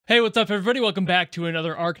Hey, what's up everybody? Welcome back to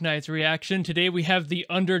another Arknights reaction. Today we have the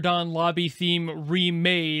Underdawn lobby theme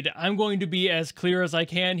remade. I'm going to be as clear as I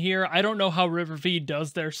can here. I don't know how Riverfeed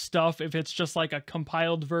does their stuff, if it's just like a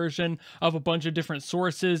compiled version of a bunch of different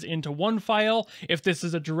sources into one file, if this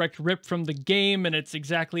is a direct rip from the game and it's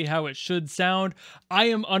exactly how it should sound. I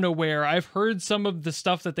am unaware. I've heard some of the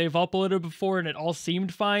stuff that they've uploaded before and it all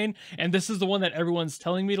seemed fine, and this is the one that everyone's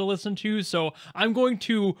telling me to listen to, so I'm going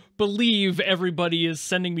to believe everybody is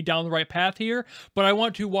sending me down the right path here, but I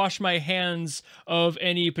want to wash my hands of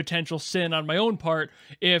any potential sin on my own part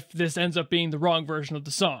if this ends up being the wrong version of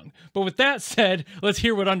the song. But with that said, let's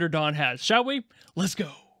hear what Underdawn has, shall we? Let's go.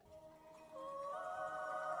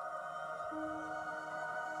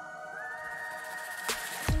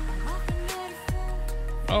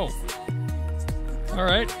 Oh. All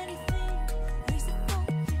right.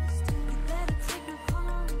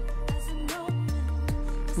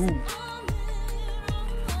 Ooh.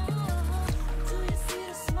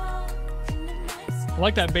 I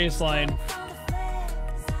like that bass line.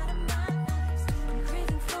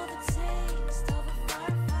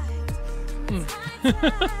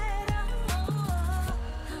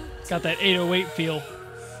 Got that 808 feel.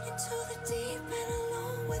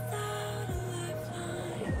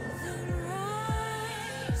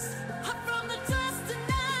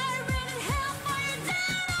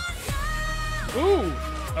 Ooh,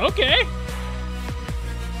 okay.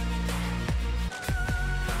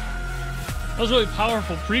 That was really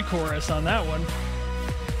powerful pre-chorus on that one.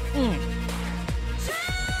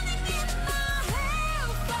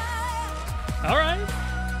 All right.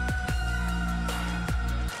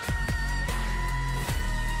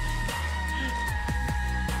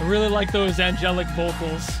 I really like those angelic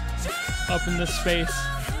vocals up in this space.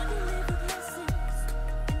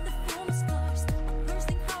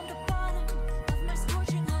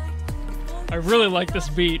 I really like this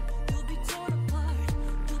beat.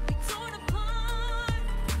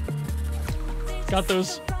 Got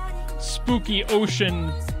those spooky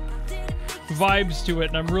ocean vibes to it,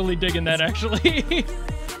 and I'm really digging that, actually.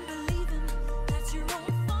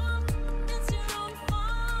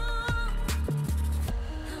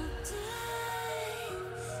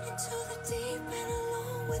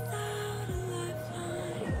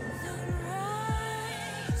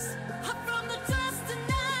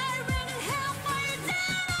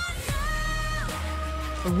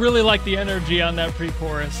 I really like the energy on that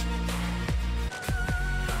pre-chorus.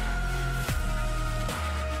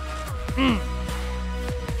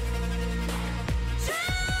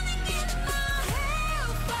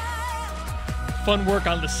 Fun work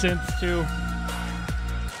on the synths too.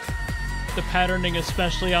 The patterning,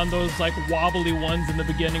 especially on those like wobbly ones in the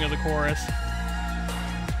beginning of the chorus.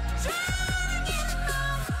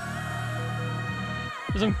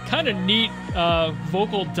 There's some kind of neat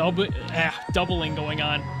vocal doubling going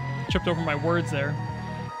on. Tripped over my words there.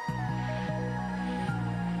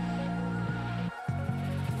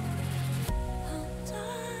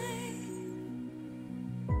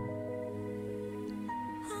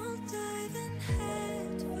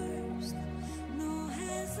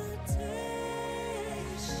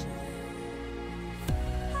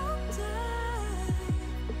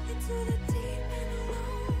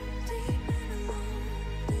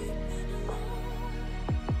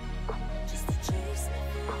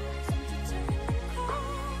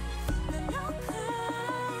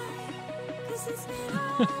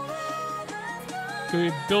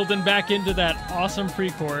 We're building back into that awesome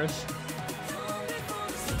pre-chorus.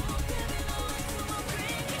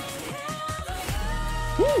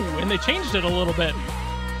 Woo! And they changed it a little bit.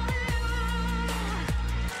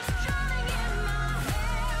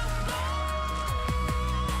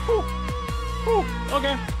 Woo! Woo!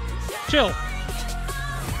 Okay. Chill.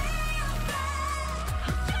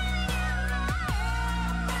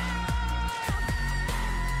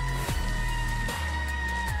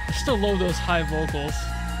 I still love those high vocals.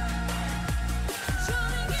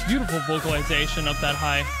 It's beautiful vocalization up that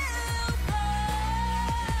high.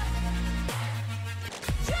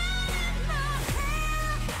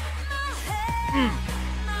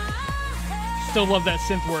 Still love that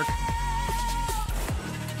synth work.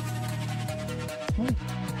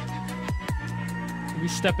 Maybe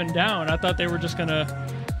stepping down. I thought they were just gonna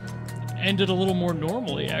end it a little more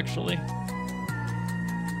normally, actually.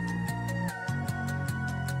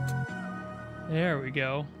 There we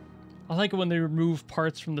go. I like it when they remove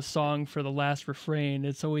parts from the song for the last refrain.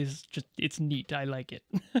 It's always just, it's neat. I like it.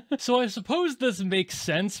 So I suppose this makes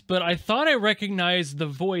sense, but I thought I recognized the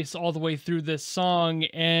voice all the way through this song,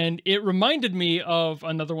 and it reminded me of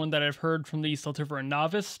another one that I've heard from the Saltifer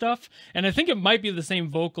Novice stuff, and I think it might be the same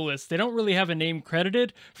vocalist. They don't really have a name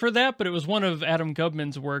credited for that, but it was one of Adam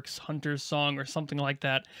Gubman's works, Hunter's Song or something like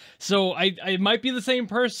that. So it might be the same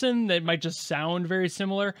person. That might just sound very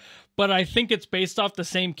similar, but I think it's based off the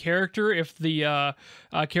same character if the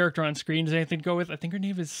character on screen is anything to go with. I think her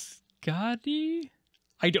name is Skadi?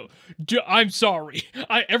 I'm sorry.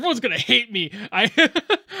 Everyone's gonna hate me.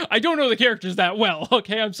 I don't know the characters that well,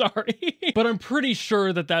 okay? I'm sorry. But I'm pretty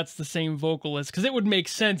sure that that's the same vocalist, because it would make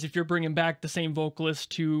sense if you're bringing back the same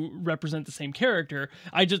vocalist to represent the same character.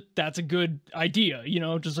 That's a good idea, you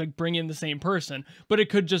know, just like bring in the same person. But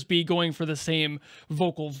it could just be going for the same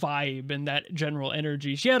vocal vibe and that general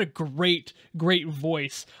energy. She had a great, great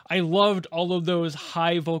voice. I loved all of those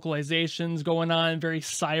high vocalizations going on, very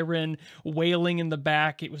siren, wailing in the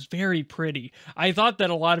back. It was very pretty. I thought that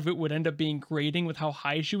a lot of it would end up being grating with how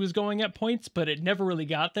high she was going at points, but it never really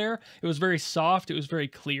got there. It was very soft, it was very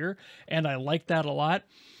clear, and I liked that a lot.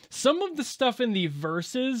 Some of the stuff in the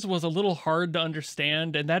verses was a little hard to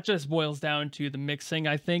understand, and that just boils down to the mixing,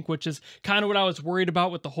 I think, which is kind of what I was worried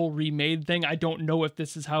about with the whole remade thing. I don't know if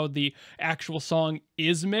this is how the actual song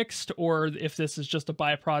is mixed, or if this is just a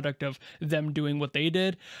byproduct of them doing what they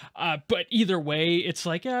did. But either way, it's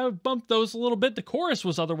like, yeah, I bumped those a little bit. The chorus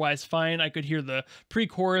was otherwise fine. I could hear the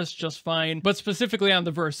pre-chorus just fine. But specifically on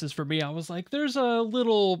the verses, for me, I was like, there's a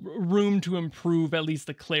little room to improve at least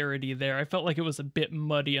the clarity there. I felt like it was a bit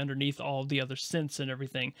muddy underneath all the other synths and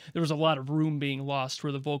everything. There was a lot of room being lost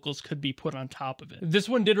where the vocals could be put on top of it. This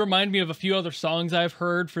one did remind me of a few other songs I've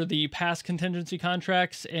heard for the past contingency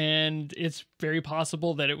contracts, and it's very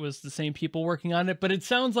possible that it was the same people working on it, but it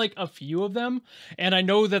sounds like a few of them, and I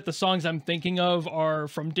know that the songs I'm thinking of are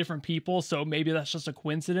from different people, so maybe that's just a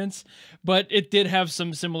coincidence, but it did have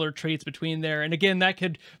some similar traits between there, and again, that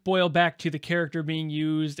could boil back to the character being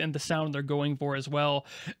used and the sound they're going for as well.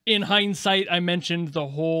 In hindsight, I mentioned the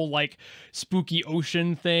whole like spooky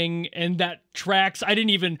ocean thing, and that tracks. I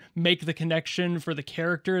didn't even make the connection for the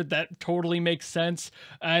character. That totally makes sense,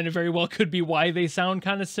 and it very well could be why they sound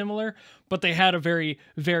kind of similar, but they had a very,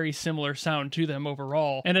 very similar sound to them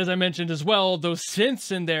overall. And as I mentioned as well, those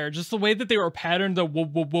synths in there, just the way that they were patterned, the whoa,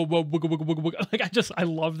 whoa, whoa, whoa, whoa, whoa, whoa, whoa, like I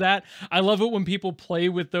love that. I love it when people play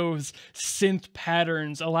with those synth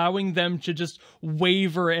patterns, allowing them to just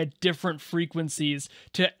waver at different frequencies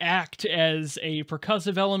to act as a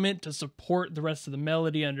percussive element to support the rest of the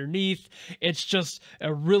melody underneath. It's just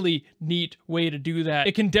a really neat way to do that.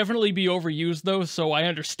 It can definitely be overused though, so I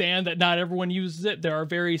understand that not everyone uses it. There are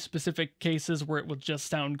very specific cases where it would just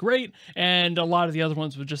sound great, and a lot of the other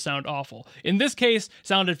ones would just sound awful. In this case,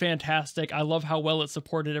 sounded fantastic. I love how well it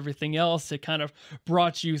supported everything else. It kind of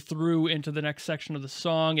brought you through into the next section of the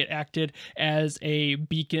song. It acted as a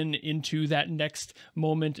beacon into that next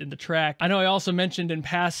moment in the track. I know I also mentioned in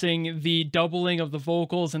passing the doubling of the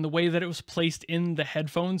vocals and the way that it was placed in the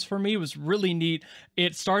headphones for me was really neat.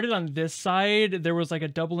 It started on this side. There was like a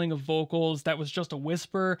doubling of vocals that was just a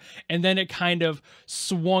whisper, and then it kind of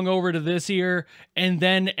swung over to this ear, and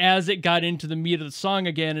then as it got into the meat of the song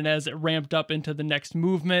again, and as it ramped up into the next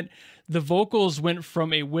movement, the vocals went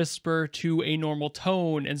from a whisper to a normal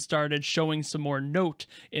tone and started showing some more note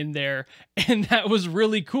in there. And that was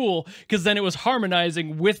really cool, because then it was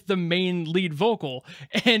harmonizing with the main lead vocal,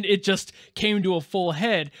 and it just came to a full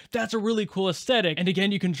head. That's a really cool aesthetic. And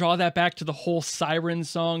again, you can draw that back to the whole siren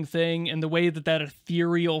song thing, and the way that that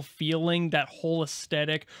ethereal feeling, that whole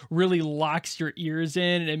aesthetic really locks your ears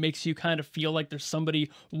in, and it makes you kind of feel like there's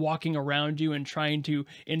somebody walking around you and trying to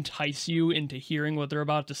entice you into hearing what they're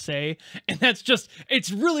about to say. And that's just,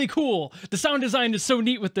 it's really cool. The sound design is so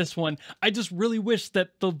neat with this one. I just really wish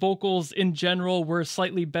that the vocals in general were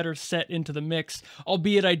slightly better set into the mix,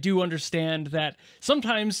 albeit I do understand that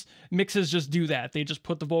sometimes mixes just do that. They just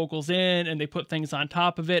put the vocals in and they put things on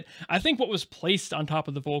top of it. I think what was placed on top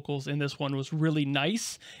of the vocals in this one was really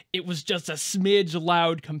nice. It was just a smidge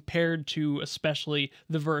loud compared to especially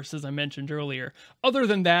the verse, as I mentioned earlier. Other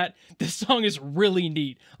than that, this song is really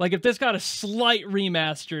neat. Like, if this got a slight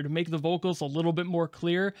remastered, maybe make the vocals a little bit more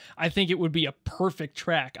clear, I think it would be a perfect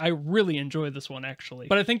track. I really enjoy this one, actually.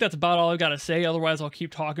 But I think that's about all I've got to say. Otherwise, I'll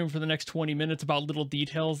keep talking for the next 20 minutes about little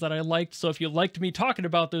details that I liked. So if you liked me talking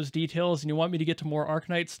about those details and you want me to get to more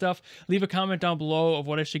Arknights stuff, leave a comment down below of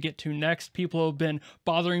what I should get to next. People have been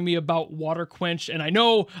bothering me about Water Quench, and I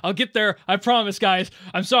know I'll get there. I promise, guys.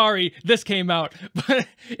 I'm sorry this came out. But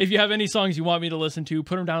if you have any songs you want me to listen to,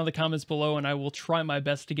 put them down in the comments below, and I will try my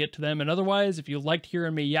best to get to them. And otherwise, if you liked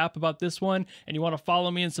hearing me yap about this one and you want to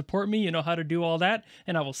follow me and support me, you know how to do all that,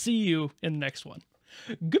 and I will see you in the next one.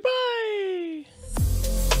 Goodbye!